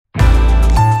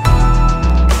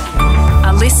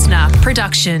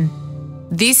production.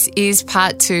 This is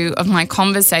part 2 of my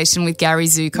conversation with Gary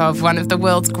Zukav, one of the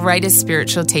world's greatest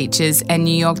spiritual teachers and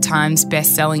New York Times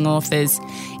best-selling authors.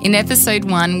 In episode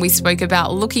 1, we spoke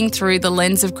about looking through the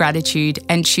lens of gratitude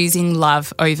and choosing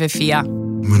love over fear.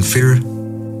 When fear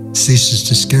ceases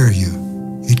to scare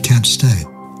you, it can't stay.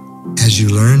 As you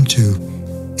learn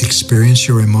to experience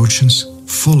your emotions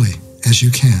fully as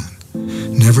you can,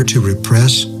 never to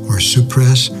repress or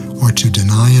suppress or to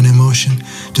deny an emotion,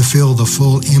 to feel the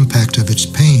full impact of its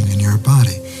pain in your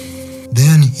body,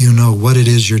 then you know what it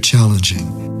is you're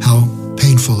challenging, how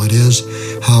painful it is,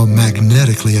 how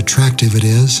magnetically attractive it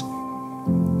is.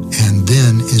 And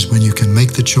then is when you can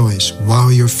make the choice,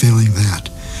 while you're feeling that,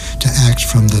 to act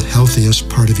from the healthiest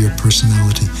part of your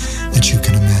personality that you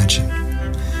can imagine.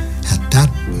 At that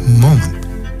moment,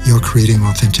 you're creating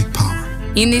authentic power.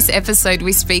 In this episode,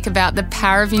 we speak about the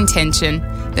power of intention,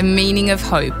 the meaning of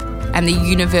hope, and the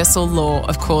universal law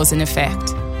of cause and effect.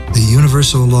 The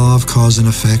universal law of cause and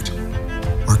effect,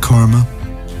 or karma,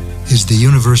 is the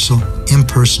universal,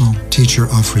 impersonal teacher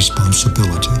of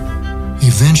responsibility.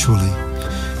 Eventually,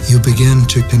 you begin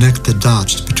to connect the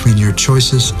dots between your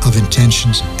choices of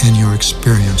intentions and your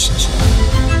experiences.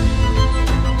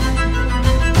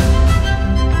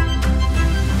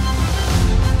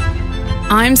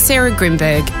 I'm Sarah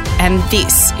Grimberg, and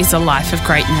this is A Life of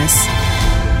Greatness.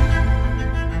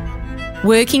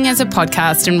 Working as a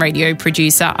podcast and radio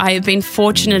producer, I have been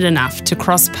fortunate enough to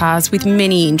cross paths with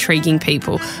many intriguing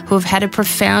people who have had a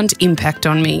profound impact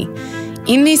on me.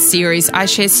 In this series, I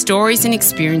share stories and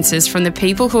experiences from the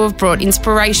people who have brought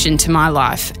inspiration to my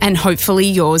life, and hopefully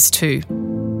yours too.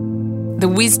 The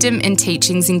wisdom and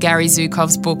teachings in Gary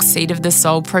Zukav's book, Seed of the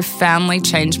Soul, profoundly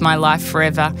changed my life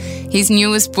forever. His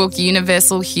newest book,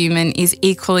 Universal Human, is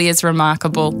equally as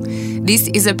remarkable. This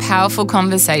is a powerful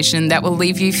conversation that will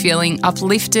leave you feeling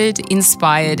uplifted,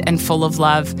 inspired, and full of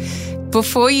love.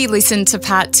 Before you listen to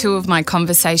part 2 of my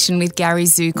conversation with Gary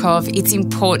Zukav, it's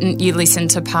important you listen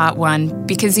to part 1,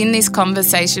 because in this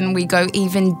conversation we go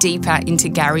even deeper into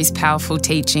Gary's powerful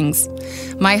teachings.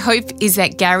 My hope is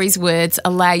that Gary's words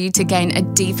allow you to gain a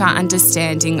deeper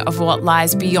understanding of what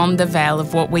lies beyond the veil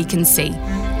of what we can see,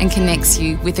 and connects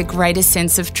you with a greater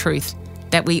sense of truth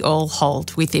that we all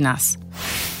hold within us.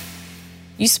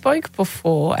 You spoke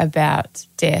before about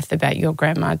death, about your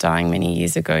grandma dying many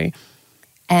years ago,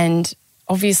 and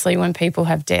obviously when people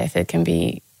have death, it can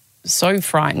be so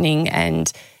frightening,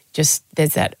 and just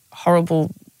there's that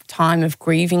horrible time of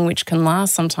grieving which can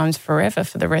last sometimes forever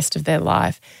for the rest of their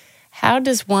life. How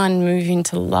does one move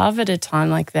into love at a time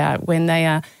like that when they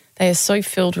are so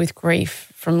filled with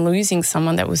grief from losing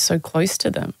someone that was so close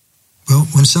to them? Well,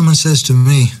 when someone says to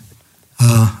me,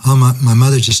 my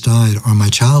mother just died or my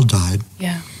child died,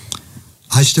 yeah,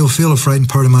 I still feel a frightened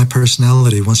part of my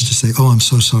personality wants to say, oh, I'm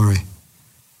so sorry.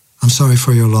 I'm sorry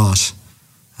for your loss.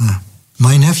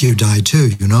 My nephew died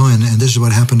too, and this is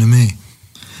what happened to me.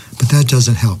 But that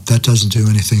doesn't help. That doesn't do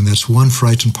anything. That's one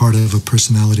frightened part of a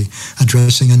personality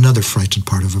addressing another frightened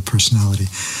part of a personality.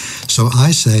 So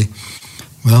I say,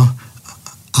 well,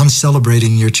 I'm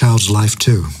celebrating your child's life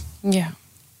too. Yeah.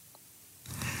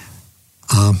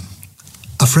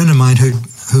 A friend of mine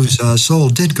whose soul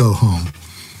did go home,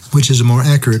 which is a more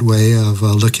accurate way of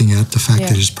looking at the fact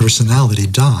that his personality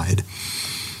died,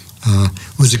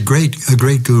 was a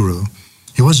great guru.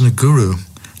 He wasn't a guru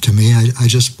to me. I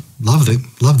just loved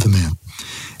the man.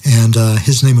 And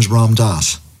his name was Ram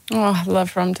Dass. Oh, I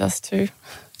love Ram Dass too.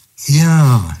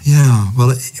 Yeah. Well,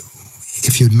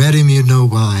 if you'd met him, you'd know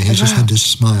why. He just had this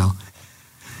smile.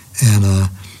 And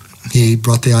he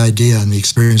brought the idea and the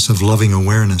experience of loving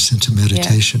awareness into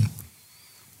meditation.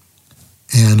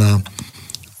 Yeah. And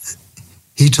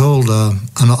he told a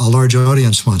large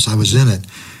audience once, I was in it,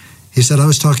 he said, I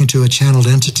was talking to a channeled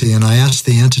entity, and I asked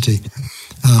the entity,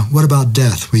 what about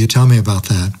death? Will you tell me about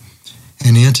that?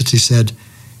 And the entity said,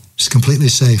 it's completely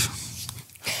safe.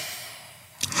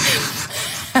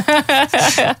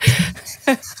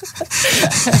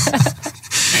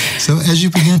 So as you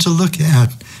begin to look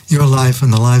at your life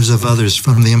and the lives of others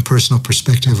from the impersonal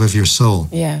perspective of your soul,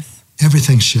 yes,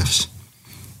 everything shifts.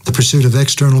 The pursuit of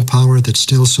external power that's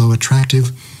still so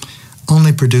attractive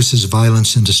only produces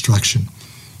violence and destruction.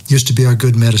 Used to be our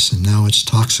good medicine, now it's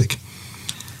toxic.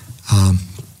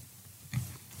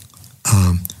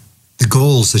 The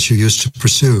goals that you used to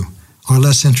pursue are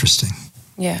less interesting.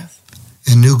 Yes.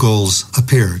 And new goals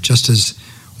appear, just as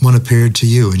one appeared to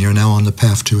you, and you're now on the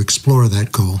path to explore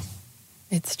that goal.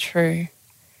 It's true.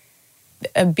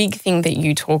 A big thing that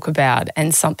you talk about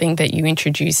and something that you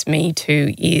introduce me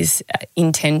to is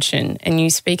intention. And you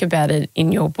speak about it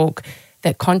in your book,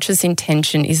 that conscious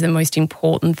intention is the most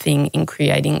important thing in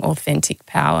creating authentic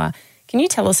power. Can you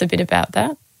tell us a bit about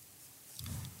that?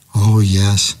 Oh,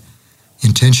 yes.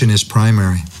 Intention is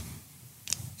primary.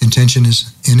 Intention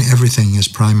is in everything is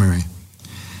primary.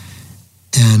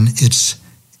 And it's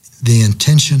the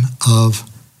intention of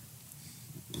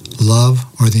love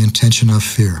or the intention of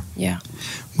fear. Yeah.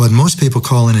 What most people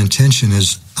call an intention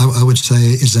is, I would say,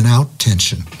 is an out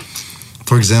tension.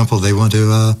 For example, they want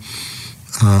to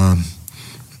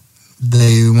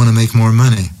make more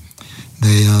money.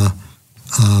 They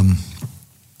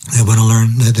want to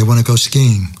learn. They want to go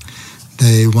skiing.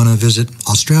 They want to visit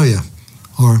Australia,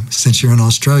 or since you're in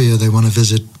Australia, they want to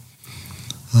visit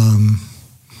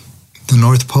the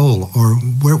North Pole, or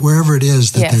wherever it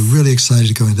is that they're really excited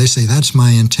to go. They say, that's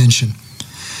my intention.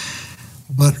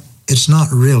 But it's not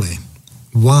really.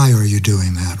 Why are you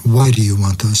doing that? Why do you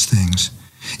want those things?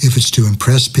 If it's to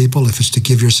impress people, if it's to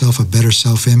give yourself a better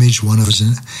self-image, one of us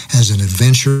as an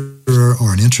adventurer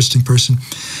or an interesting person,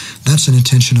 that's an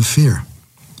intention of fear.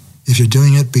 If you're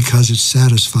doing it because it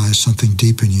satisfies something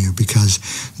deep in you, because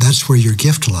that's where your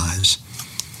gift lies.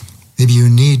 Maybe you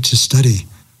need to study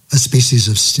a species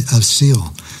of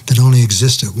seal that only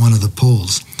exists at one of the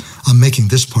poles. I'm making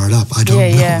this part up. I don't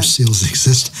know if seals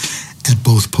exist at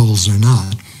both poles or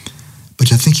not.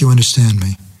 But I think you understand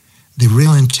me. The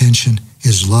real intention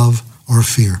is love or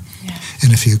fear. Yeah.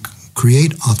 And if you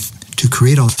create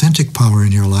authentic power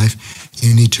in your life,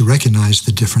 you need to recognize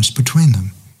the difference between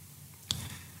them.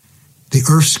 The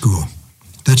Earth School,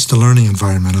 that's the learning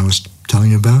environment I was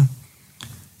telling you about.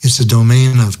 It's a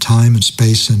domain of time and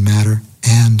space and matter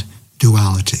and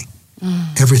duality.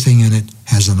 Everything in it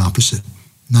has an opposite.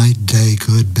 Night, day,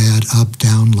 good, bad, up,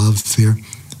 down, love, fear.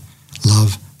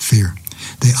 Love, fear.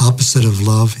 The opposite of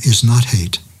love is not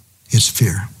hate, it's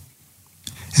fear.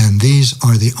 And these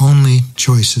are the only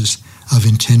choices of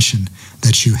intention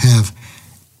that you have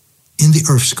in the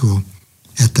Earth School.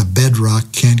 At the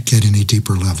bedrock, can't get any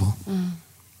deeper level.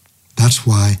 That's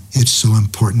why it's so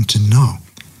important to know.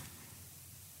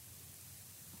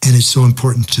 And it's so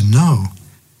important to know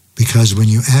because when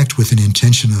you act with an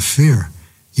intention of fear,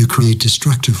 you create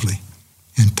destructively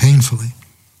and painfully.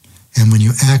 And when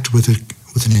you act with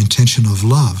an intention of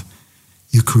love,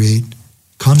 you create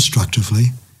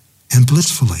constructively and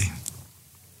blissfully.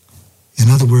 In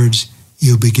other words,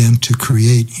 you begin to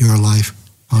create your life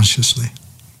consciously.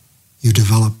 You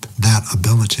develop that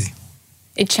ability.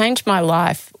 It changed my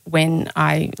life when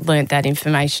I learned that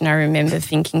information. I remember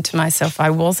thinking to myself, I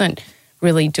wasn't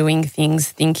really doing things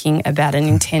thinking about an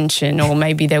intention, or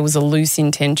maybe there was a loose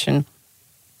intention.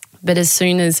 But as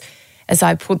soon as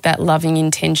I put that loving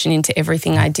intention into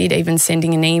everything I did, even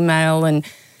sending an email and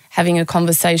having a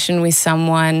conversation with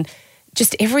someone,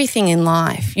 just everything in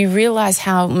life, you realize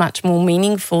how much more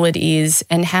meaningful it is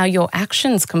and how your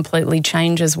actions completely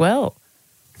change as well.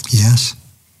 Yes,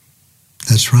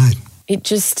 that's right. It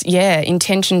just,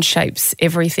 intention shapes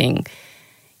everything.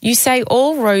 You say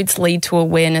all roads lead to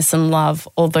awareness and love,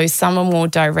 although some are more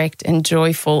direct and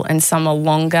joyful and some are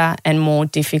longer and more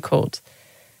difficult.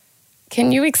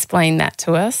 Can you explain that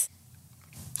to us?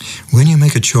 When you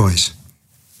make a choice,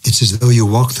 it's as though you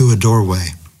walk through a doorway.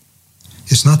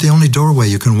 It's not the only doorway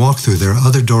you can walk through. There are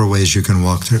other doorways you can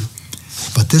walk through.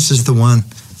 But this is the one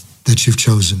that you've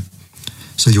chosen.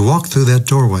 So you walk through that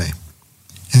doorway,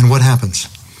 and what happens?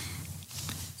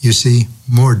 You see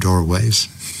more doorways,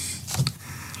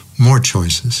 more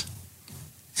choices,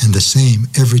 and the same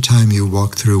every time you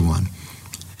walk through one.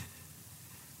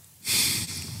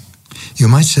 You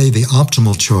might say the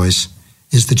optimal choice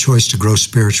is the choice to grow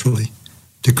spiritually,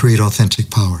 to create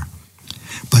authentic power.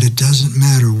 But it doesn't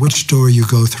matter which door you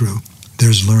go through,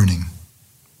 there's learning.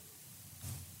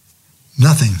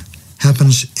 Nothing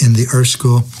happens in the Earth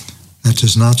School that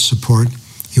does not support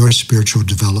your spiritual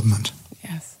development.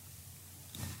 Yes.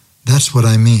 That's what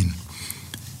I mean.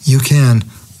 You can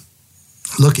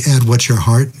look at what your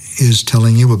heart is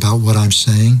telling you about what I'm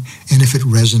saying, and if it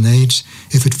resonates,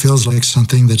 if it feels like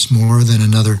something that's more than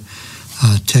another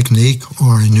technique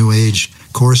or a New Age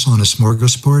course on a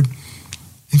smorgasbord,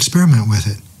 experiment with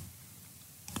it.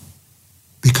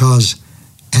 Because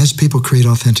as people create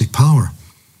authentic power,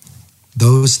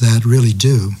 those that really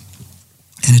do,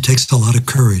 and it takes a lot of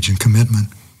courage and commitment,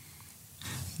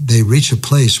 they reach a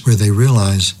place where they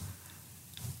realize,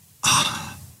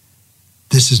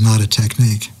 this is not a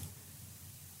technique.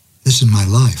 This is my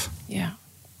life. Yeah.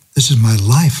 This is my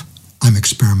life I'm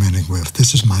experimenting with.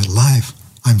 This is my life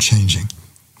I'm changing.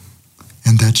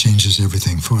 And that changes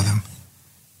everything for them.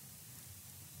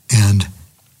 And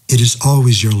it is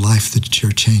always your life that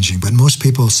you're changing. But most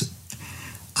people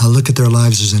look at their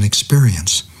lives as an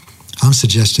experience. I'm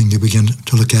suggesting you begin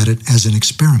to look at it as an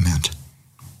experiment.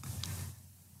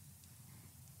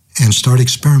 And start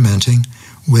experimenting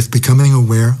with becoming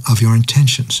aware of your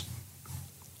intentions.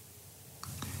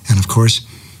 And of course,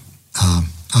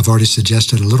 I've already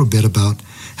suggested a little bit about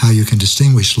how you can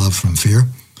distinguish love from fear.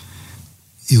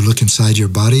 You look inside your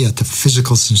body at the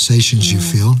physical sensations you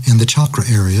feel in the chakra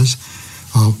areas.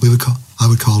 I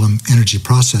would call them energy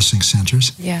processing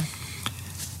centers. Yeah.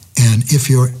 And if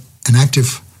you're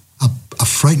a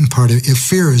frightened part of, if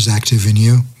fear is active in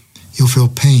you, you'll feel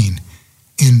pain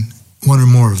in one or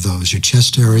more of those, your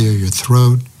chest area, your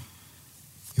throat,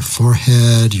 your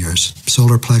forehead, your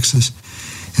solar plexus.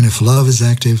 And if love is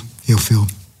active, you'll feel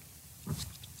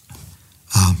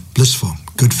blissful,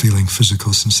 good feeling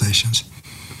physical sensations.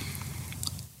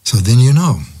 So then you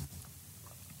know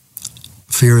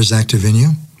fear is active in you.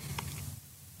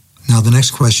 Now the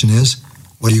next question is,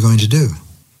 what are you going to do?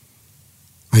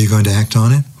 Are you going to act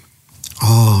on it?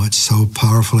 Oh, it's so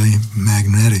powerfully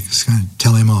magnetic. It's going to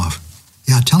tell him off.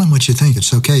 Yeah, tell him what you think.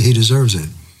 It's okay. He deserves it.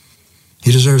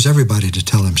 He deserves everybody to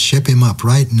tell him. Ship him up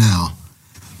right now.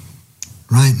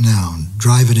 Right now.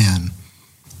 Drive it in.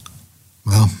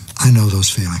 Well, I know those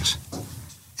feelings.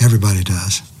 Everybody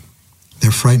does.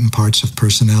 They're frightened parts of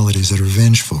personalities that are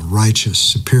vengeful, righteous,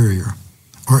 superior,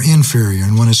 or inferior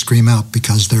and want to scream out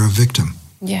because they're a victim.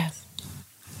 Yes.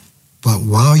 But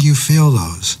while you feel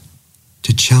those,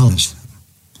 to challenge them,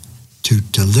 to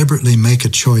deliberately make a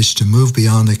choice to move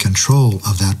beyond the control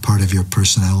of that part of your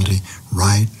personality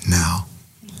right now.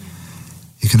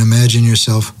 You can imagine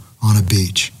yourself on a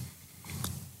beach,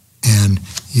 and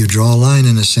you draw a line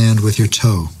in the sand with your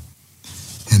toe,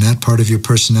 and that part of your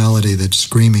personality that's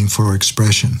screaming for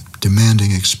expression,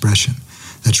 demanding expression,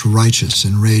 that's righteous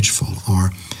and rageful, or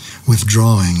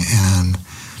withdrawing and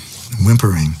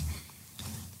whimpering,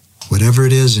 whatever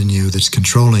it is in you that's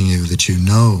controlling you that you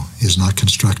know is not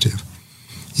constructive,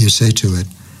 you say to it,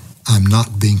 I'm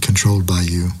not being controlled by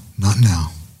you, not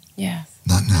now. Yes.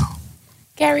 Not now.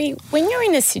 Gary, when you're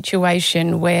in a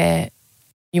situation where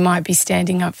you might be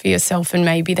standing up for yourself and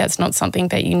maybe that's not something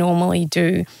that you normally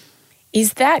do,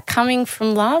 is that coming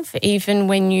from love, even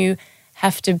when you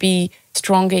have to be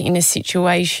stronger in a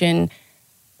situation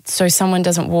so someone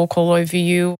doesn't walk all over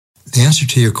you? The answer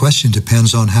to your question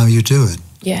depends on how you do it.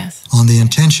 Yes. On the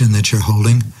intention that you're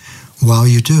holding while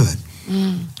you do it.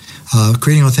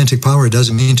 Creating authentic power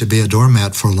doesn't mean to be a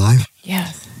doormat for life.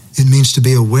 Yes. It means to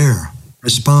be aware,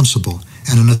 responsible,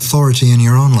 and an authority in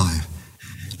your own life.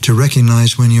 To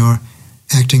recognize when you're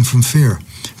acting from fear.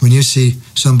 When you see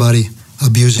somebody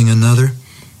abusing another,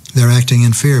 they're acting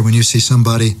in fear. When you see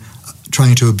somebody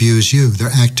trying to abuse you, they're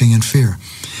acting in fear.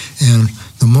 And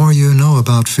the more you know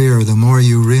about fear, the more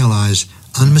you realize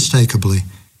unmistakably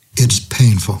it's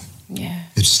painful. Yeah.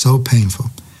 It's so painful.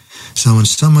 So when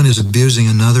someone is abusing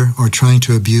another or trying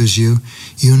to abuse you,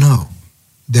 you know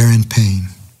they're in pain.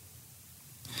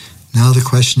 Now the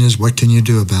question is, what can you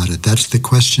do about it? That's the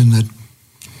question that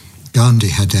Gandhi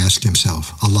had to ask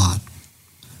himself a lot.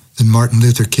 That Martin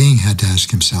Luther King had to ask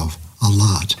himself a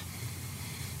lot.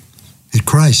 At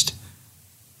Christ,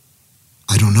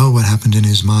 I don't know what happened in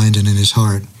his mind and in his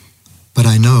heart, but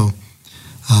I know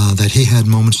that he had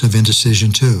moments of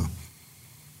indecision too.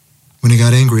 When he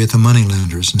got angry at the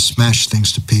moneylenders and smashed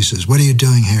things to pieces. What are you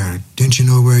doing here? Didn't you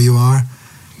know where you are?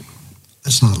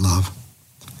 That's not love.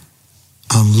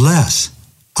 Unless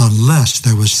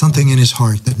there was something in his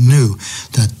heart that knew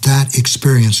that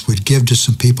experience would give to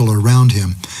some people around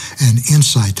him an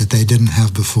insight that they didn't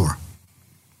have before.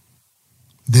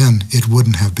 Then it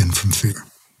wouldn't have been from fear.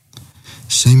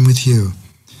 Same with you.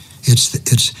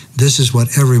 This is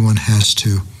what everyone has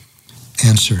to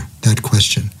answer, that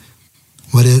question.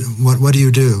 What do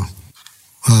you do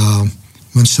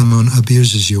when someone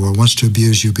abuses you or wants to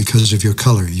abuse you because of your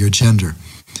color, your gender,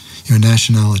 your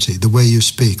nationality, the way you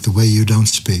speak, the way you don't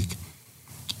speak?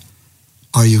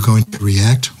 Are you going to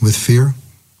react with fear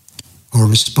or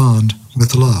respond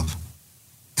with love?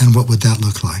 And what would that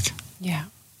look like? Yeah.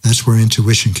 That's where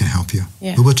intuition can help you.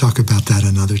 Yeah. But we'll talk about that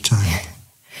another time.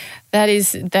 That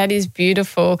is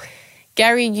beautiful.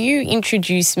 Gary, you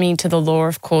introduced me to the law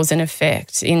of cause and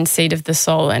effect in Seed of the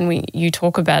Soul, and you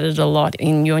talk about it a lot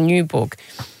in your new book.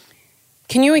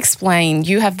 Can you explain?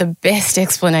 You have the best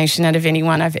explanation out of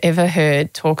anyone I've ever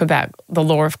heard talk about the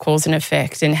law of cause and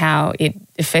effect and how it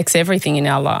affects everything in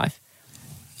our life.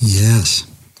 Yes.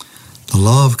 The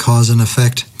law of cause and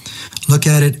effect. Look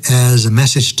at it as a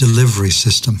message delivery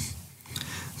system.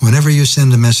 Whenever you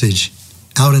send a message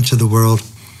out into the world,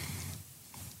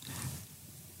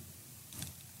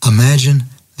 imagine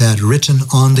that written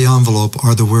on the envelope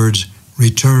are the words,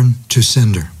 return to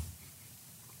sender.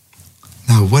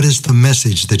 Now, what is the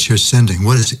message that you're sending?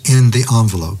 What is in the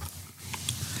envelope?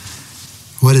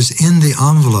 What is in the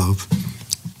envelope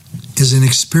is an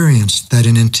experience that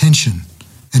an intention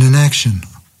and an action,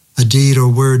 a deed or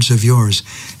words of yours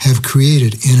have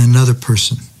created in another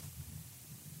person.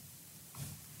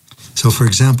 So, for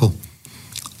example,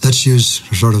 let's use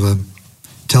sort of a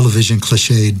television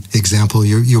cliched example.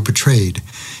 You're betrayed.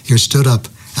 You're stood up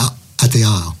at the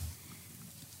aisle.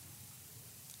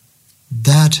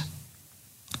 That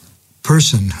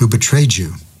person who betrayed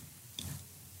you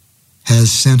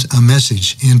has sent a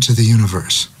message into the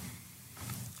universe,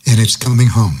 and it's coming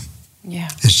home. Yeah.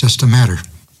 It's just a matter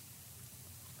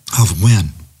of when.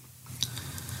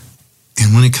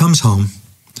 And when it comes home,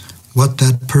 what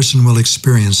that person will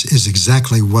experience is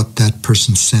exactly what that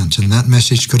person sent. And that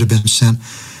message could have been sent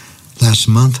last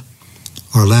month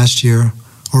or last year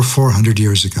or 400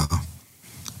 years ago.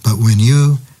 But when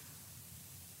you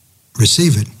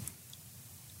receive it,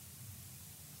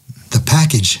 the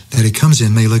package that it comes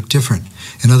in may look different.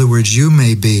 In other words, you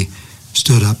may be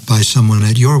stood up by someone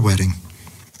at your wedding,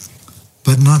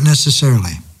 but not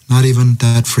necessarily, not even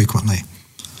that frequently.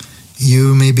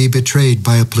 You may be betrayed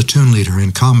by a platoon leader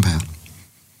in combat.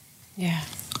 Yeah.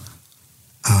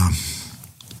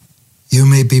 You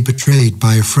may be betrayed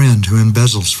by a friend who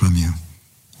embezzles from you.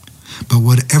 But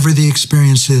whatever the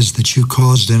experience is that you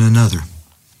caused in another,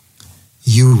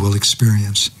 you will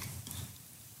experience.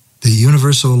 The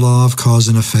universal law of cause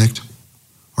and effect,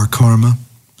 or karma,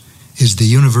 is the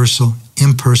universal,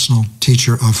 impersonal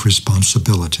teacher of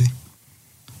responsibility.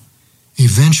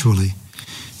 Eventually,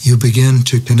 you begin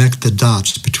to connect the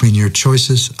dots between your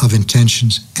choices of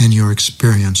intentions and your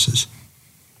experiences.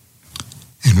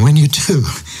 And when you do,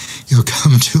 you'll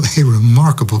come to a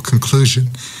remarkable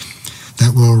conclusion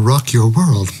that will rock your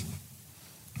world.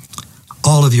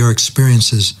 All of your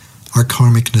experiences are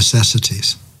karmic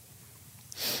necessities.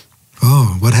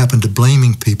 Oh, what happened to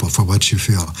blaming people for what you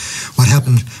feel? What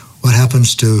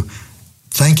happens to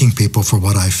thanking people for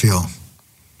what I feel?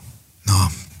 No,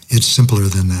 it's simpler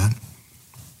than that.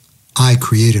 I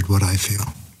created what I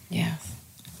feel. Yeah.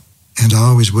 And I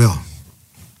always will.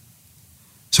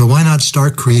 So why not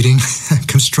start creating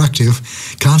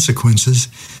constructive consequences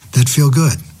that feel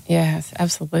good? Yes,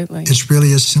 absolutely. It's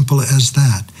really as simple as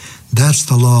that. That's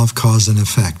the law of cause and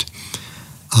effect.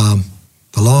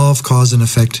 The law of cause and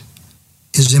effect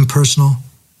is impersonal,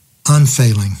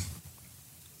 unfailing,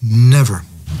 never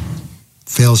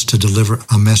fails to deliver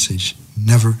a message.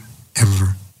 Never,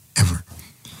 ever, ever.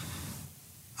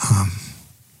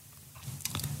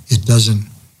 It doesn't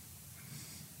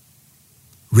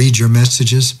read your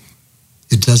messages.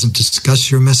 It doesn't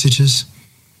discuss your messages.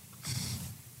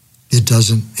 It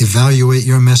doesn't evaluate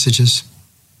your messages.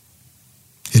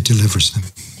 It delivers them.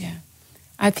 Yeah.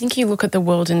 I think you look at the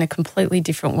world in a completely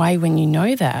different way when you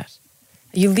know that.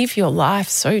 You live your life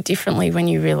so differently when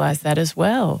you realize that as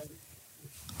well.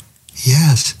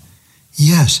 Yes.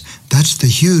 Yes. That's the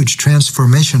huge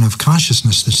transformation of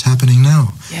consciousness that's happening now.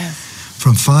 Yeah.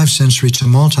 From 5 sensory to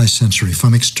multi-sensory,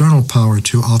 from external power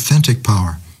to authentic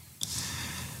power.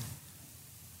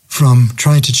 From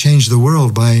trying to change the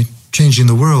world by changing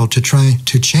the world to try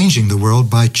to changing the world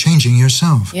by changing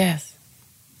yourself. Yes.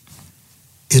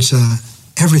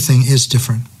 Everything is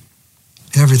different.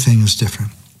 Everything is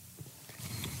different.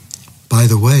 By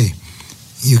the way,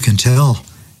 you can tell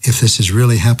if this is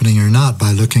really happening or not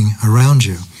by looking around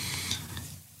you.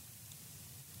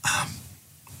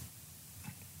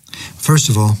 First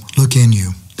of all, look in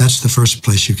you. That's the first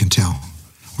place you can tell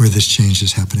where this change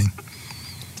is happening.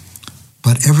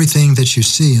 But everything that you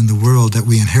see in the world that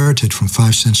we inherited from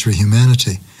 5 sensory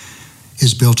humanity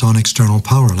is built on external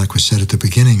power, like we said at the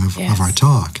beginning of our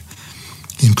talk,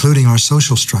 including our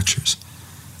social structures,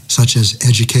 such as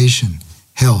education,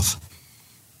 health,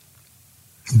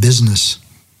 business,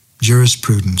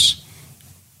 jurisprudence,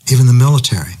 even the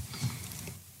military.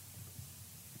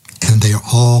 And they are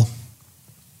all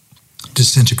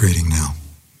disintegrating now.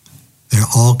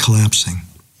 They're all collapsing.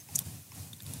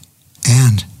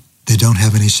 And they don't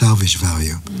have any salvage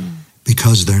value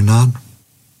because they're not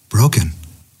broken.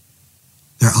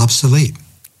 They're obsolete.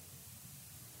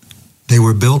 They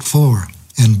were built for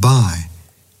and by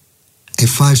a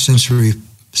 5 sensory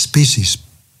species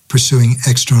pursuing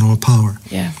external power.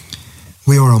 Yeah.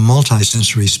 We are a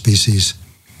multi-sensory species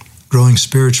growing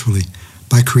spiritually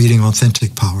by creating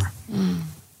authentic power.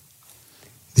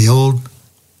 The old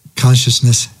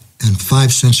consciousness and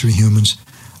 5 sensory humans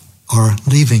are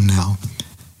leaving now.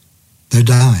 They're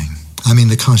dying. I mean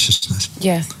the consciousness.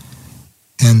 Yes.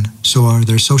 And so are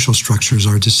their social structures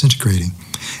are disintegrating.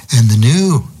 And the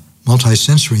new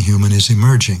multi-sensory human is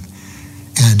emerging.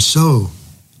 And so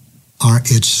are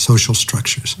its social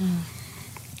structures.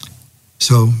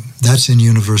 So that's in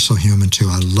Universal Human too.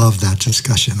 I love that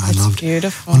discussion.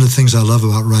 Beautiful. One of the things I love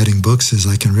about writing books is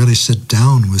I can really sit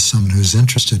down with someone who's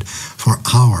interested for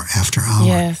hour after hour.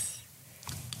 Yes.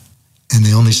 And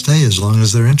they only stay as long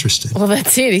as they're interested. Well,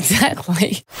 that's it,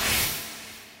 exactly.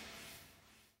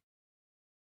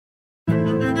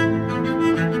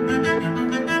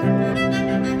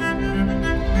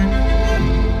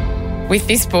 With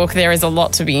this book, there is a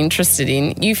lot to be interested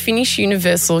in. You finish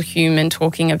Universal Human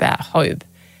talking about hope,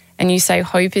 and you say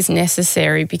hope is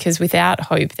necessary because without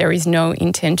hope, there is no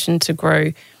intention to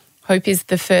grow. Hope is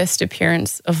the first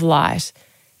appearance of light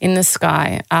in the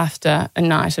sky after a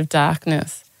night of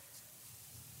darkness.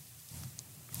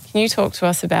 Can you talk to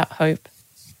us about hope?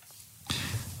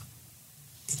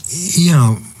 You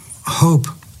know, hope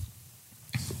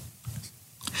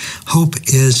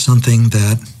is something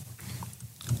that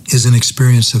is an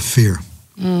experience of fear.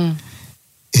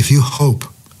 If you hope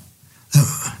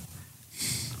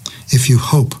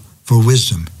for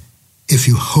wisdom, if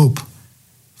you hope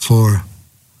for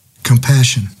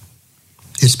compassion,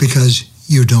 it's because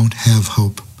you don't have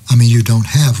hope. I mean, you don't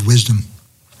have wisdom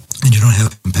and you don't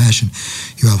have compassion.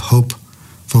 You have hope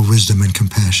for wisdom and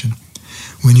compassion.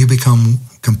 When you become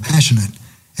compassionate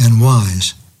and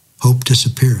wise, hope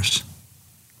disappears.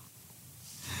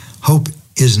 Hope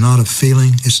is not a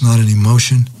feeling, it's not an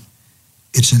emotion,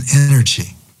 it's an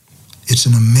energy. It's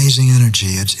an amazing energy.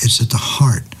 It's at the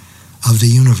heart of the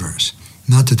universe.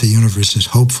 Not that the universe is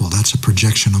hopeful, that's a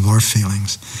projection of our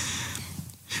feelings.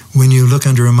 When you look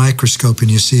under a microscope and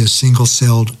you see a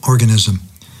single-celled organism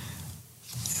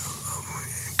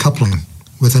coupling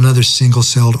with another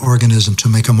single-celled organism to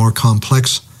make a more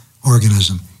complex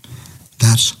organism,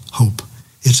 that's hope.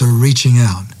 It's a reaching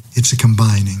out, it's a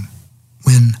combining.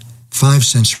 When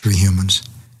 5th-century humans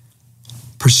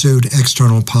pursued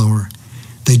external power,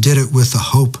 they did it with the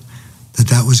hope that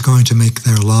that was going to make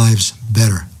their lives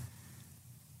better,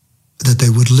 that they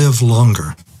would live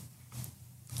longer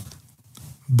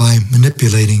by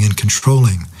manipulating and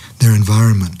controlling their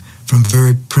environment from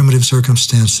very primitive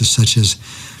circumstances such as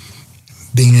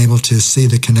being able to see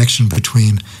the connection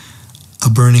between a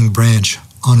burning branch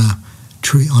on a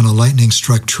tree, on a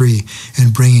lightning-struck tree,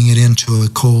 and bringing it into a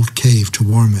cold cave to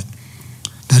warm it.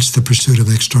 That's the pursuit of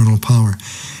external power.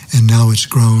 And now it's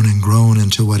grown and grown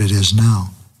into what it is now.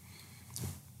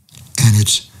 And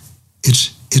its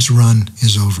run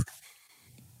is over.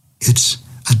 It's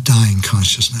a dying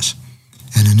consciousness.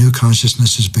 And a new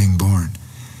consciousness is being born.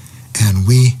 And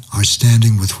we are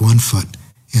standing with one foot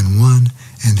in one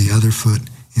and the other foot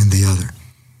in the other.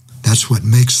 That's what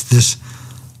makes this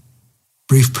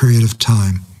brief period of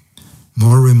time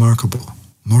more remarkable,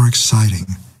 more exciting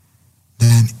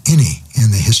than any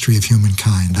in the history of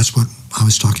humankind. That's what I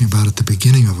was talking about at the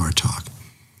beginning of our talk.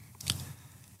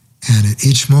 And at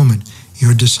each moment,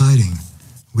 you're deciding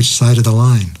which side of the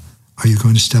line are you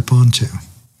going to step onto.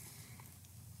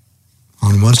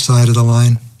 On one side of the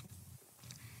line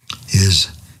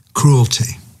is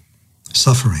cruelty,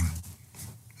 suffering,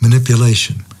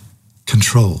 manipulation,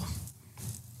 control,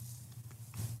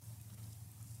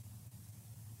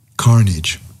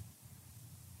 carnage,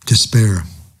 despair.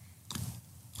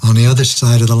 On the other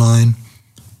side of the line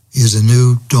is a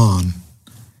new dawn,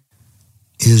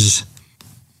 is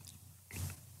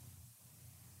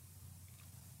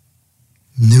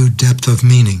new depth of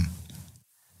meaning,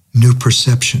 new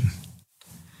perception,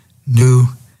 new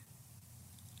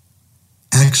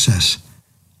access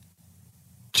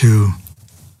to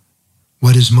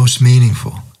what is most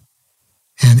meaningful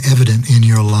and evident in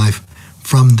your life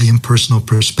from the impersonal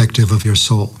perspective of your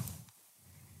soul.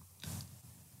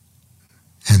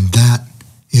 And that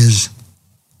is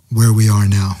where we are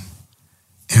now.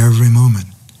 Every moment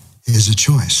is a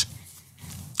choice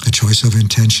of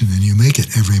intention, and you make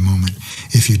it every moment.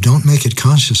 If you don't make it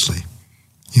consciously,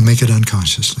 you make it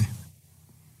unconsciously.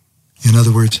 In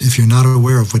other words, if you're not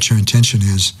aware of what your intention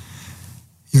is,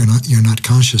 you're not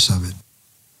conscious of it.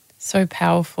 So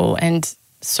powerful and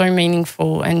so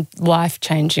meaningful and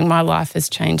life-changing. My life has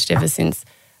changed ever since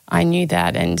I knew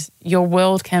that, and your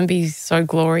world can be so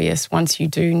glorious once you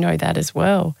do know that as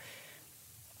well.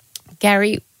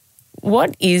 Gary,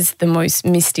 what is the most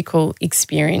mystical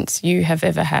experience you have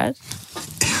ever had?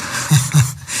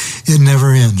 It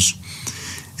never ends.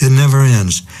 It never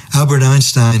ends. Albert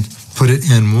Einstein put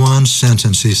it in one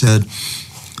sentence. He said,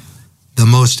 "The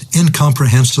most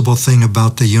incomprehensible thing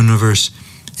about the universe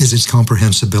is its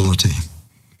comprehensibility."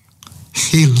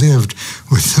 He lived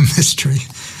with the mystery.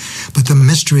 But the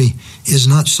mystery is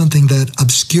not something that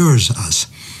obscures us.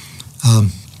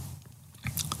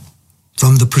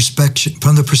 From the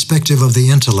perspective of the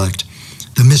intellect,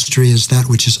 The mystery is that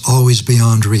which is always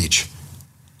beyond reach.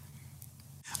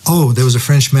 Oh, there was a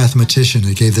French mathematician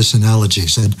that gave this analogy. He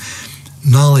said,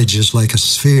 knowledge is like a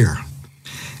sphere,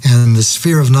 and the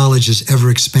sphere of knowledge is ever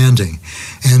expanding.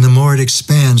 And the more it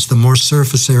expands, the more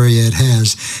surface area it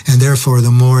has, and therefore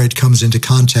the more it comes into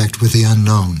contact with the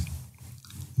unknown.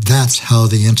 That's how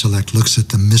the intellect looks at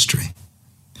the mystery.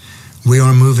 We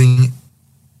are moving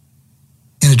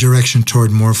in a direction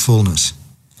toward more fullness.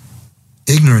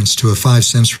 Ignorance to a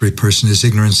five-sensory person is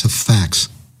ignorance of facts.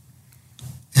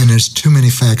 And there's too many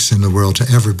facts in the world to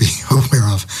ever be aware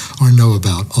of or know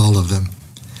about all of them.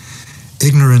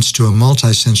 Ignorance to a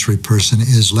multisensory person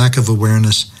is lack of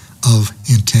awareness of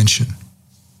intention.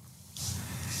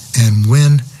 And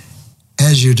when,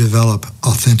 as you develop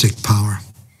authentic power,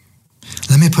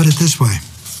 let me put it this way,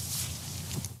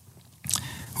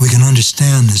 we can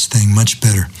understand this thing much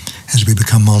better as we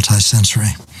become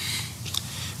multisensory.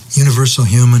 Universal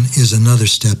human is another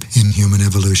step in human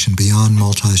evolution beyond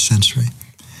multisensory.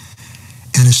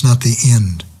 And it's not the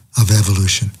end of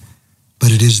evolution,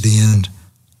 but it is the end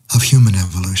of human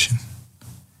evolution.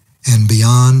 And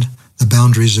beyond the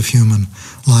boundaries of human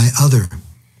lie other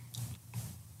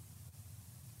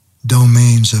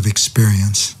domains of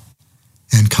experience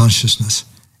and consciousness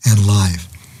and life,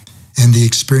 and the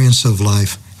experience of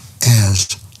life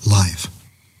as life.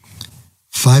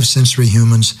 Five-sensory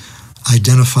humans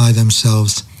identify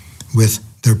themselves with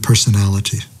their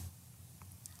personality.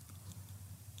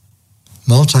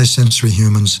 Multisensory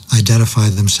humans identify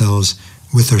themselves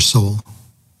with their soul.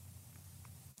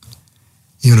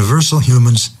 Universal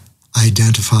humans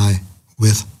identify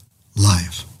with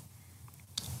life.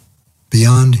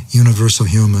 Beyond universal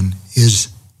human is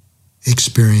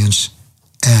experience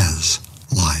as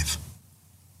life.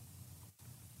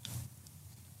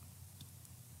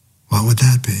 What would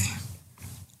that be?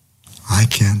 I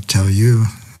can't tell you.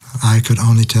 I could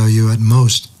only tell you at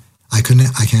most. I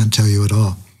can't tell you at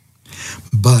all.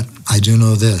 But I do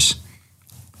know this,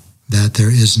 that there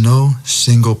is no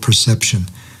single perception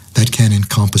that can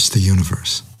encompass the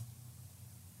universe.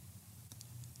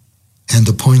 And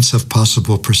the points of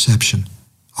possible perception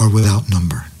are without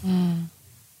number.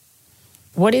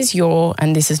 What is your,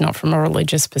 and this is not from a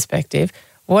religious perspective,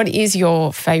 what is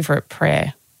your favorite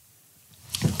prayer?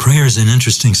 Prayer is an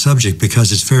interesting subject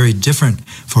because it's very different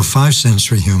for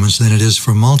five-sensory humans than it is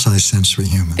for multisensory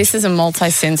humans. This is a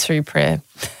multisensory prayer.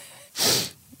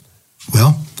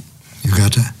 Well, you've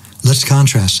got to, let's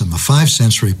contrast them. A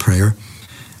five-sensory prayer,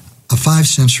 a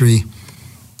five-sensory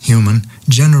human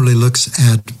generally looks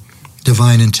at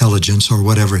divine intelligence or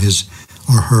whatever his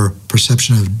or her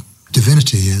perception of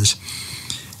divinity is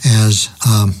as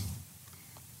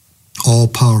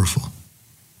all-powerful,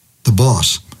 the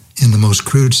boss in the most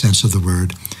crude sense of the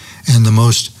word, and the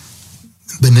most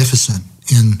beneficent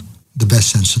in the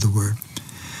best sense of the word.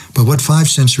 But what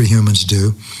five-sensory humans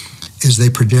do is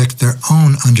they project their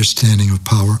own understanding of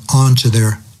power onto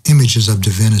their images of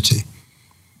divinity.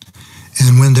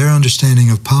 And when their understanding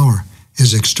of power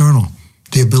is external,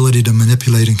 the ability to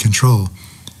manipulate and control,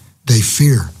 they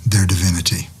fear their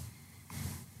divinity.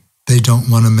 They don't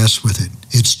want to mess with it.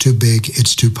 It's too big,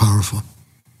 it's too powerful.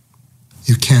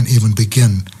 You can't even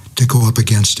begin to go up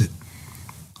against it.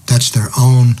 That's their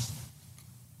own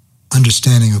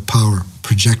understanding of power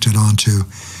projected onto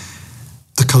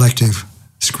a collective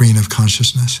screen of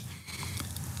consciousness.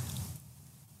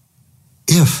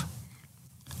 If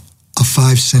a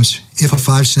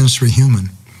five-sensory human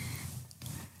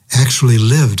actually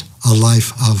lived a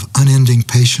life of unending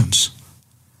patience,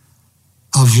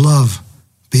 of love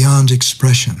beyond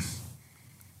expression,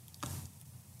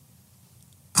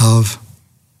 of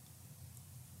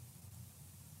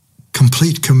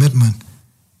complete commitment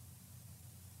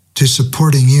to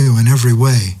supporting you in every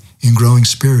way in growing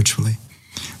spiritually,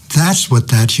 that's what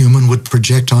that human would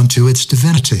project onto its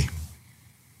divinity.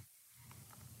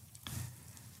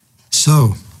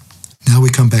 So, now we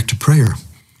come back to prayer.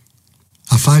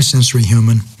 A five-sensory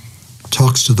human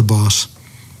talks to the boss,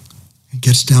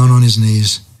 gets down on his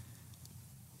knees,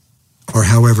 or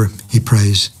however he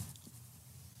prays,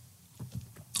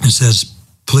 and says,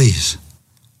 please,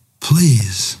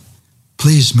 please,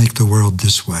 please make the world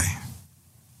this way.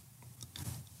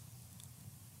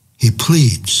 He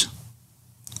pleads.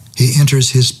 He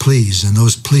enters his pleas, and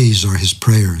those pleas are his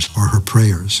prayers or her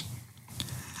prayers.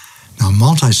 Now, a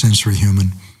multisensory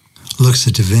human looks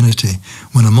at divinity.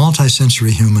 When a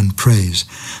multisensory human prays,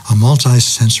 a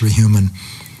multisensory human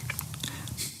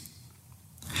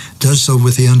does so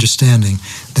with the understanding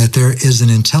that there is an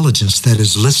intelligence that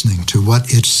is listening to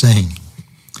what it's saying,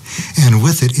 and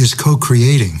with it is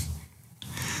co-creating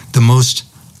the most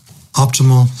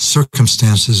optimal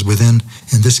circumstances within,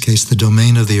 in this case, the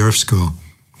domain of the earth school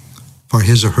for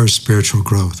his or her spiritual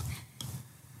growth.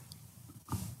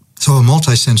 So a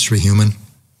multisensory human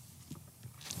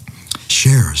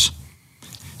shares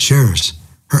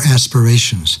her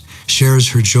aspirations, shares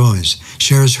her joys,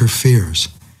 shares her fears,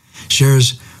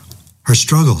 shares her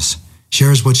struggles,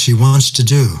 shares what she wants to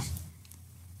do.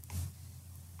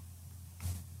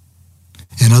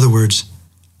 In other words,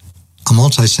 a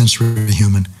multisensory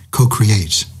human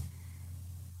co-creates.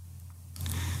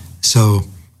 So,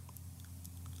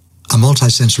 a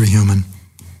multisensory human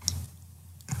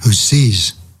who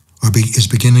sees or is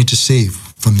beginning to see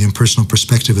from the impersonal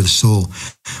perspective of the soul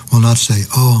will not say,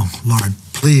 "Oh, Lord,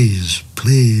 please,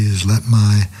 please let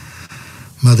my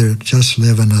mother just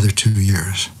live another 2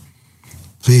 years.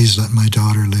 Please let my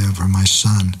daughter live, or my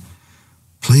son.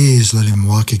 Please let him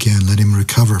walk again. Let him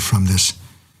recover from this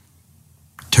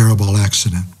terrible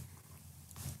accident."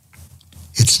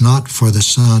 It's not for the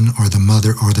son or the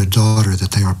mother or the daughter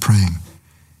that they are praying.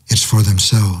 It's for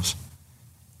themselves.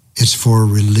 It's for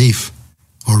relief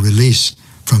or release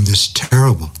from this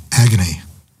terrible agony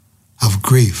of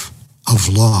grief, of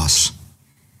loss,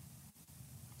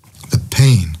 the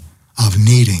pain of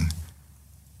needing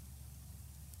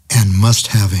and must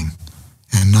having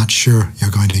and not sure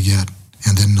you're going to get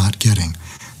and then not getting.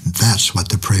 That's what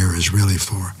the prayer is really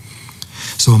for.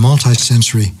 So a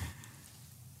multisensory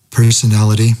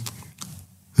personality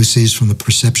who sees from the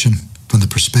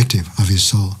perspective of his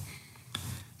soul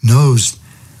knows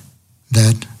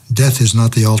that death is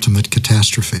not the ultimate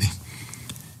catastrophe.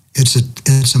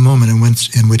 It's a moment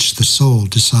in which the soul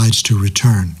decides to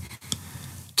return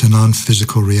to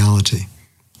non-physical reality,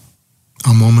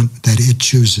 a moment that it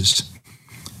chooses.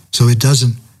 So it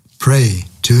doesn't pray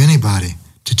to anybody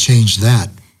to change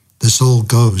that. The soul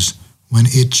goes when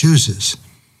it chooses.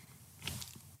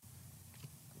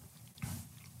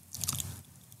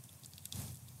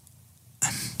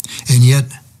 And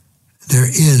yet, there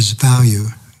is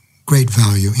value, great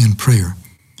value in prayer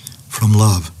from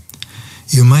love.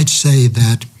 You might say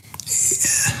that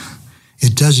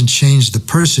it doesn't change the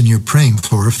person you're praying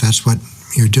for, if that's what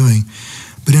you're doing,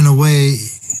 but in a way,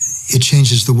 it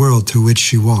changes the world through which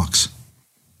she walks.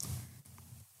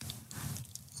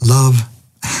 Love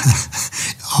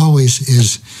always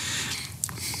is,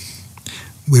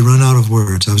 we run out of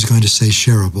words. I was going to say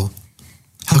shareable.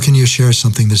 How can you share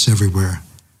something that's everywhere?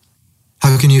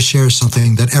 How can you share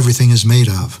something that everything is made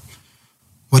of?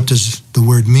 What does the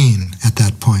word mean at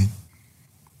that point?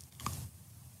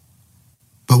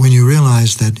 But when you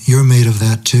realize that you're made of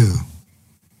that too,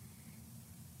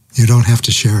 you don't have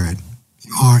to share it.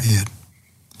 You are it.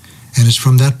 And it's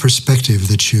from that perspective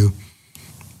that you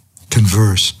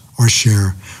converse or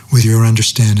share with your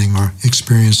understanding or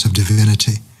experience of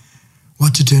divinity.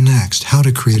 What to do next, how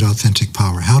to create authentic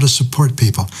power, how to support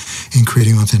people in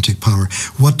creating authentic power,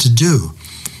 what to do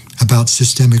about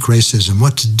systemic racism,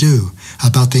 what to do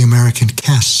about the American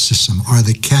caste system or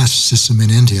the caste system in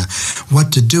India,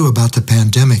 what to do about the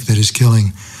pandemic that is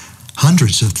killing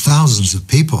hundreds of thousands of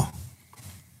people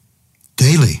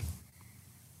daily.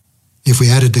 If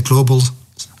we added the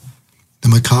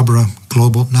macabre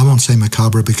global, and I won't say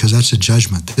macabre because that's a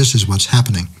judgment. This is what's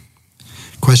happening.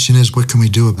 Question is, what can we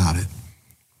do about it?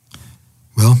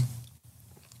 Well,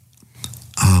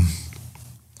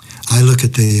 I look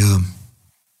at the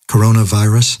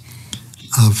coronavirus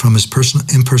from as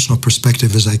impersonal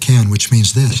perspective as I can, which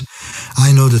means this.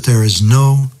 I know that there is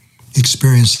no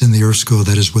experience in the Earth School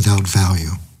that is without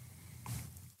value.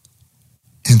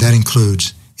 And that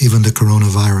includes even the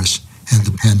coronavirus and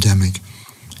the pandemic.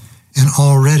 And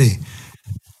already,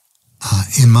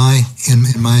 in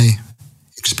my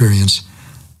experience,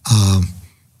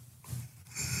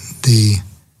 the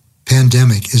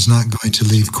pandemic is not going to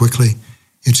leave quickly.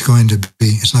 It's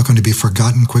not going to be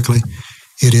forgotten quickly.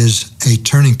 It is a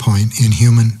turning point in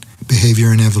human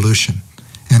behavior and evolution,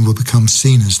 and will become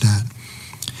seen as that.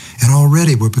 And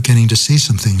already we're beginning to see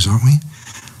some things, aren't we?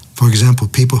 For example,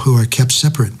 people who are kept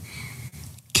separate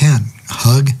can't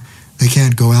hug, they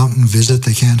can't go out and visit,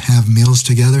 they can't have meals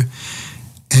together,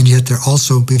 and yet they're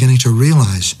also beginning to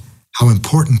realize how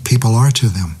important people are to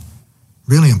them.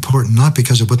 Really important, not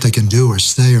because of what they can do or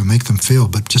say or make them feel,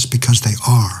 but just because they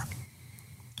are.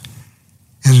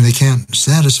 And they can't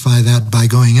satisfy that by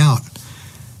going out.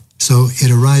 So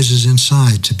it arises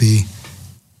inside to be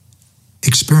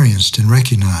experienced and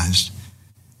recognized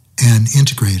and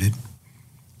integrated.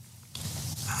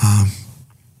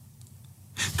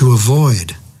 To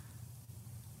avoid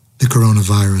the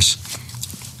coronavirus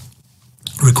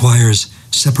requires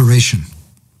separation,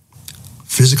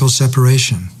 physical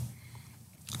separation.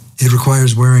 It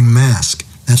requires wearing masks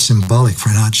That's symbolic for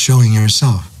not showing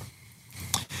yourself.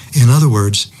 In other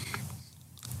words,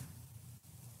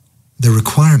 the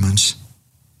requirements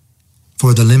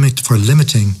for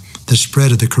limiting the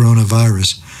spread of the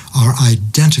coronavirus are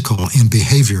identical in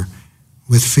behavior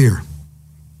with fear,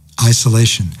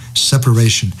 isolation,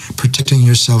 separation, protecting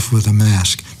yourself with a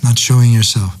mask, not showing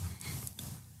yourself.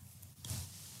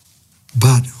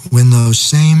 But when those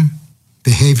same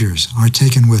behaviors are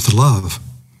taken with love,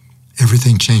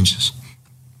 everything changes.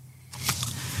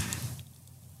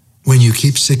 When you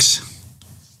keep 6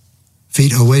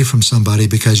 feet away from somebody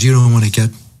because you don't want to get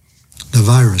the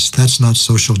virus, that's not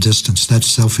social distance, that's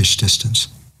selfish distance.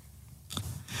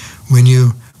 When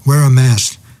you wear a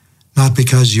mask, not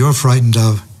because you're frightened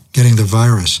of getting the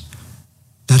virus,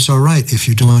 that's all right if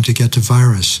you don't want to get the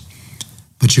virus,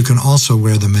 but you can also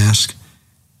wear the mask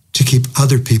to keep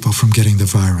other people from getting the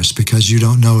virus because you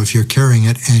don't know if you're carrying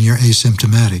it and you're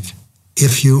asymptomatic.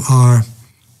 If you are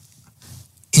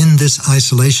in this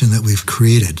isolation that we've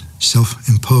created,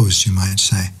 self-imposed, you might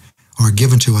say, or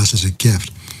given to us as a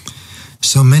gift,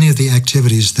 so many of the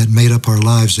activities that made up our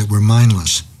lives that were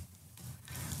mindless,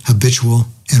 habitual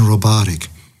and robotic,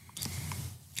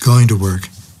 going to work,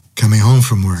 coming home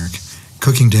from work,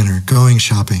 cooking dinner, going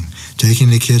shopping, taking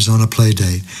the kids on a play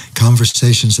date,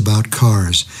 conversations about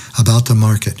cars, about the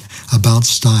market, about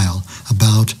style,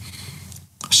 about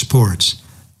sports,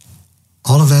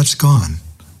 all of that's gone.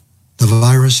 The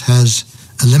virus has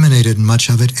eliminated much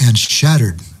of it and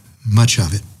shattered much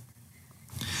of it.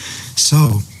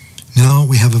 So now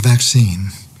we have a vaccine,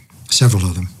 several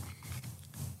of them.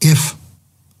 If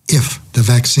the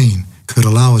vaccine could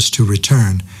allow us to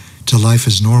return to life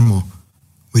as normal,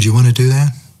 would you want to do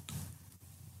that?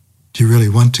 Do you really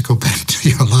want to go back to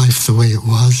your life the way it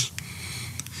was?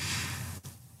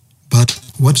 But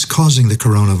what's causing the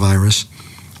coronavirus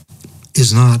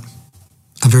is not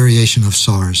a variation of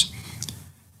SARS.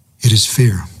 It is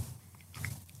fear.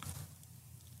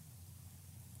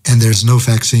 And there's no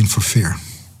vaccine for fear.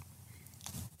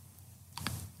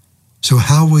 So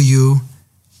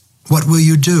what will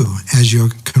you do as you're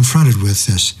confronted with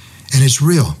this? And it's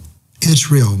real. It's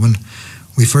real. When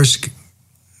we first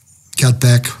got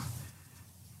back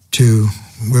to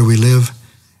where we live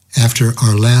after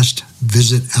our last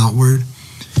visit outward,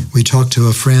 we talked to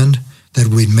a friend that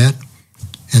we'd met,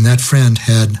 and that friend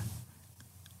had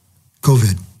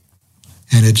COVID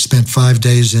and had spent 5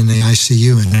 days in the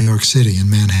ICU in New York City, in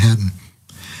Manhattan.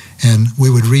 And we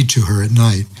would read to her at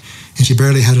night, and she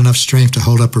barely had enough strength to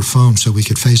hold up her phone so we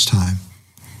could FaceTime.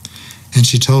 And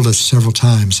she told us several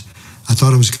times, I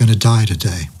thought I was going to die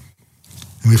today.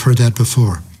 And we've heard that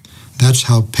before. That's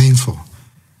how painful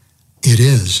it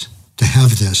is to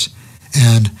have this.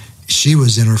 And she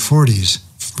was in her 40s,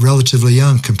 relatively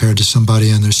young compared to somebody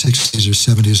in their 60s or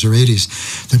 70s or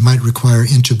 80s that might require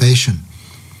intubation,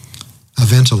 a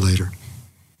ventilator.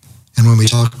 And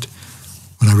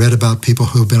when I read about people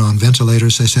who have been on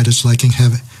ventilators, they said it's like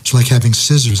having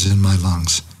scissors in my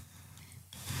lungs.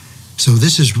 So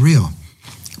this is real.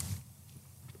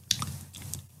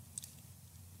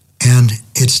 And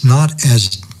it's not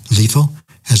as lethal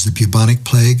as the bubonic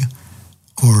plague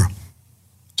or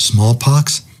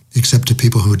smallpox, except to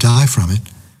people who die from it.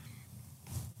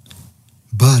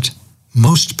 But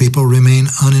most people remain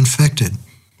uninfected.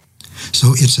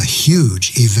 So it's a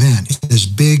huge event. It's as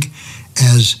big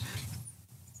as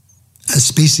a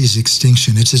species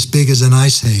extinction. It's as big as an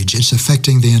ice age. It's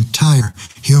affecting the entire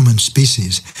human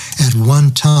species at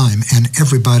one time, and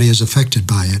everybody is affected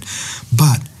by it,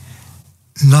 but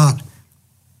not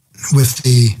with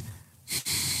the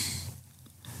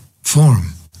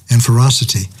form and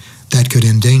ferocity that could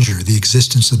endanger the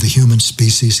existence of the human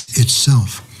species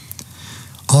itself.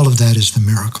 All of that is the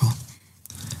miracle.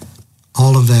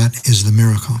 All of that is the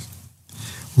miracle.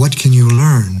 What can you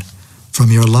learn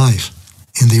from your life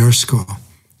in the Earth School?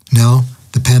 Now,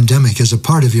 the pandemic is a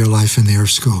part of your life in the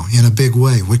Earth School in a big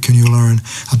way. What can you learn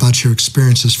about your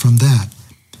experiences from that?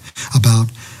 About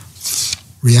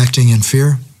reacting in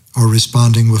fear or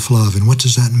responding with love? And what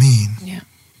does that mean? Yeah.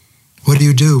 What do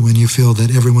you do when you feel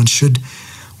that everyone should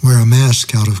wear a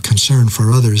mask out of concern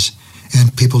for others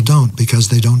and people don't because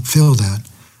they don't feel that?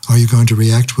 Are you going to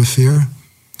react with fear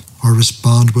or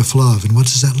respond with love? And what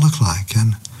does that look like?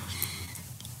 And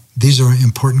these are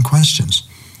important questions.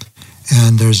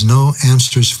 And there's no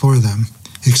answers for them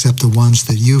except the ones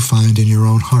that you find in your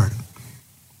own heart.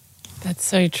 That's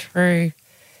so true.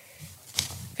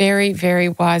 Very, very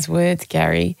wise words,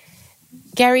 Gary.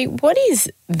 Gary, what is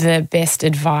the best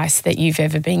advice that you've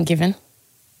ever been given?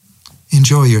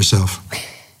 Enjoy yourself.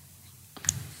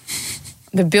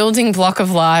 The building block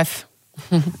of life.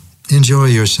 Enjoy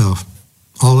yourself.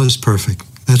 All is perfect.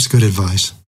 That's good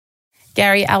advice.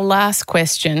 Gary, our last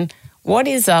question. What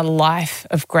is a life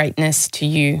of greatness to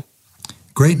you?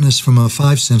 Greatness from a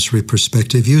five-sensory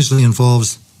perspective usually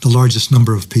involves the largest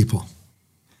number of people.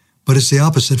 But it's the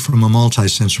opposite from a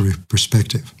multi-sensory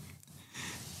perspective.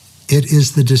 It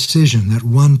is the decision that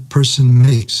one person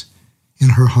makes in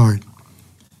her heart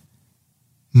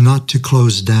not to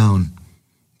close down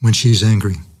when she's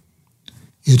angry.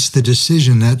 It's the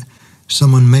decision that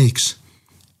someone makes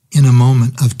in a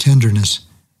moment of tenderness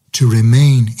to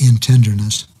remain in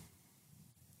tenderness.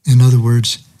 In other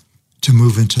words, to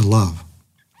move into love.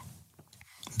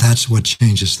 That's what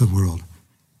changes the world.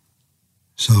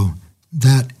 So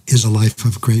that is a life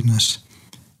of greatness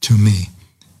to me.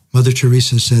 Mother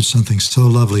Teresa said something so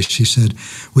lovely. She said,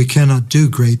 we cannot do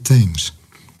great things,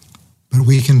 but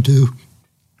we can do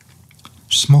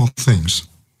small things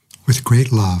with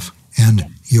great love. And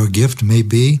your gift may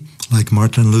be like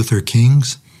Martin Luther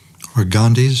King's or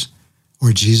Gandhi's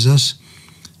or Jesus,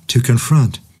 to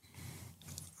confront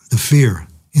the fear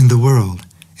in the world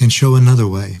and show another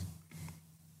way.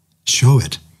 Show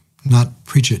it, not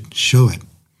preach it, show it.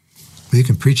 Well, you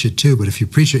can preach it too, but if you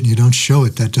preach it and you don't show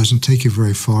it, that doesn't take you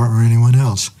very far, or anyone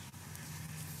else.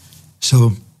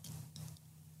 So,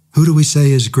 who do we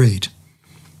say is great?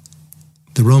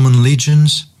 The Roman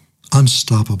legions,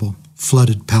 unstoppable,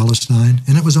 flooded Palestine,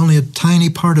 and it was only a tiny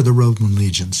part of the Roman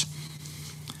legions.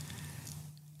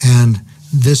 And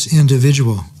this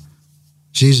individual,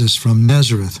 Jesus from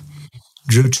Nazareth,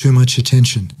 drew too much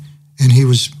attention, and he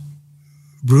was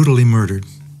brutally murdered,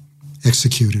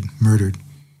 executed, murdered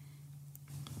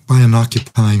by an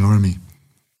occupying army.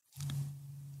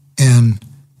 And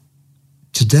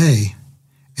today,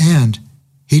 and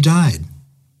he died.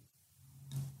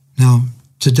 Now,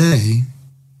 today,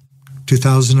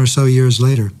 2,000 or so years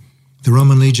later, the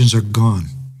Roman legions are gone.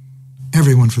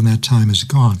 Everyone from that time is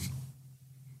gone.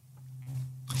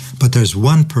 But there's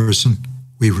one person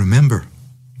we remember.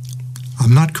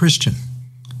 I'm not Christian,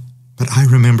 but I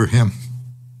remember him.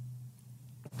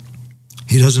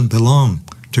 He doesn't belong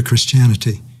to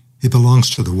Christianity. He belongs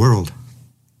to the world.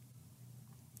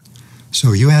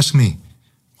 So you ask me,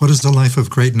 what is the life of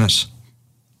greatness?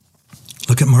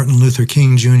 Look at Martin Luther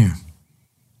King Jr.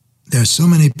 There are so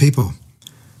many people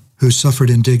who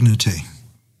suffered indignity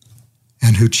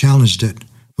and who challenged it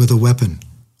with a weapon,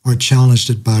 or challenged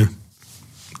it by,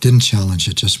 didn't challenge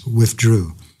it, just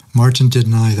withdrew. Martin did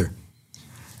neither.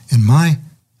 In my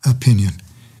opinion,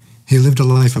 he lived a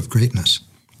life of greatness,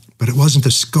 but it wasn't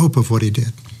the scope of what he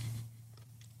did.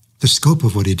 The scope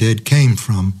of what he did came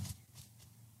from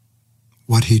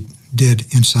what he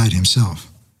did inside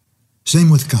himself. Same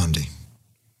with Gandhi.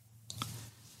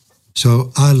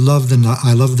 So I love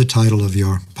the title of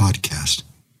your podcast.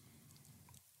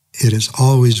 It is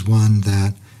always one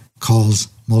that calls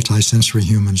multisensory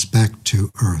humans back to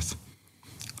earth.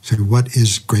 So what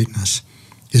is greatness?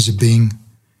 Is it being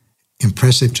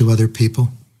impressive to other people?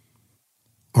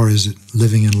 Or is it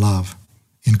living in love,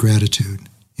 in gratitude,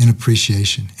 in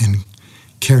appreciation, in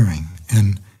caring,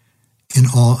 and in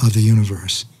awe of the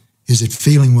universe? Is it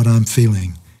feeling what I'm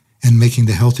feeling and making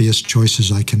the healthiest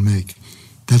choices I can make?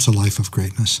 That's a life of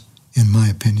greatness, in my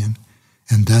opinion.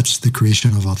 And that's the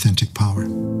creation of authentic power.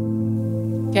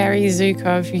 Gary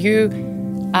Zukav, you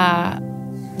are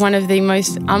one of the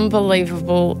most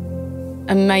unbelievable,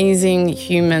 amazing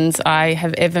humans I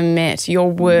have ever met.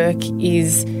 Your work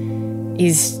is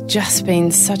just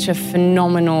been such a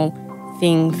phenomenal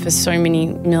thing for so many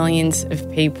millions of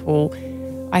people.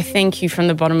 I thank you from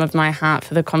the bottom of my heart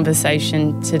for the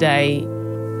conversation today.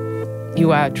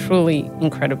 You are truly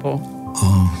incredible.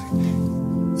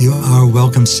 Oh, you are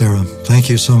welcome, Sarah. Thank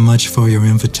you so much for your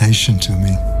invitation to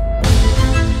me.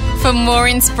 For more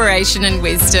inspiration and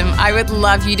wisdom, I would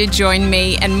love you to join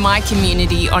me and my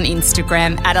community on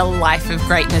Instagram at A Life of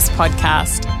Greatness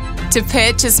Podcast. To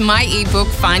purchase my ebook,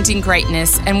 Finding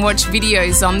Greatness, and watch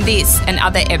videos on this and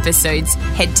other episodes,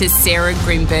 head to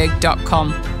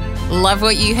sarahgrimberg.com. Love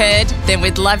what you heard? Then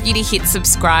we'd love you to hit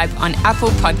subscribe on Apple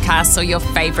Podcasts or your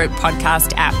favourite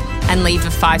podcast app and leave a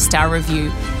 5-star review.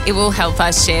 It will help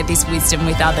us share this wisdom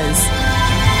with others.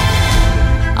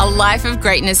 A Life of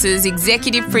Greatness's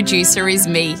executive producer is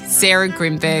me, Sarah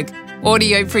Grimberg.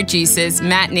 Audio producers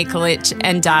Matt Nikolic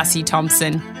and Darcy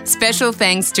Thompson. Special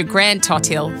thanks to Grant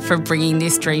Tothill for bringing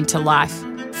this dream to life.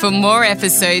 For more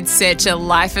episodes, search A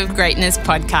Life of Greatness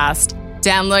podcast.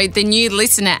 Download the new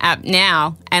Listener app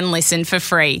now and listen for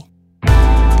free.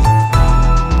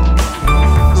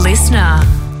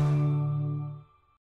 Listener.